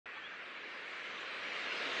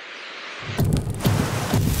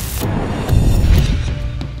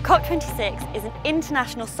COP26 is an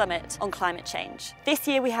international summit on climate change. This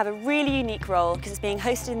year we have a really unique role because it's being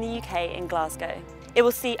hosted in the UK in Glasgow. It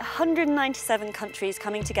will see 197 countries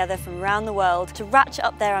coming together from around the world to ratchet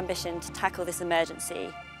up their ambition to tackle this emergency.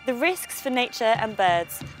 The risks for nature and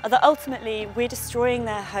birds are that ultimately we're destroying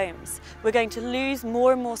their homes. We're going to lose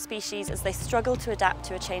more and more species as they struggle to adapt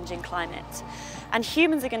to a changing climate. And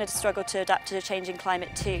humans are going to struggle to adapt to a changing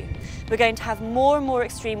climate too. We're going to have more and more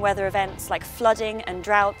extreme weather events like flooding and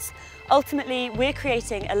droughts. Ultimately, we're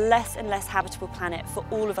creating a less and less habitable planet for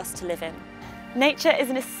all of us to live in. Nature is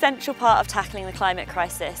an essential part of tackling the climate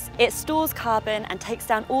crisis. It stores carbon and takes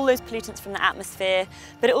down all those pollutants from the atmosphere,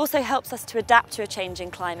 but it also helps us to adapt to a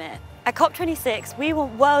changing climate. At COP26, we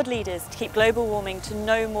want world leaders to keep global warming to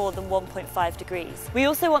no more than 1.5 degrees. We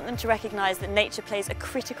also want them to recognise that nature plays a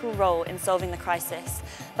critical role in solving the crisis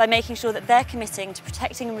by making sure that they're committing to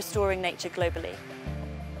protecting and restoring nature globally.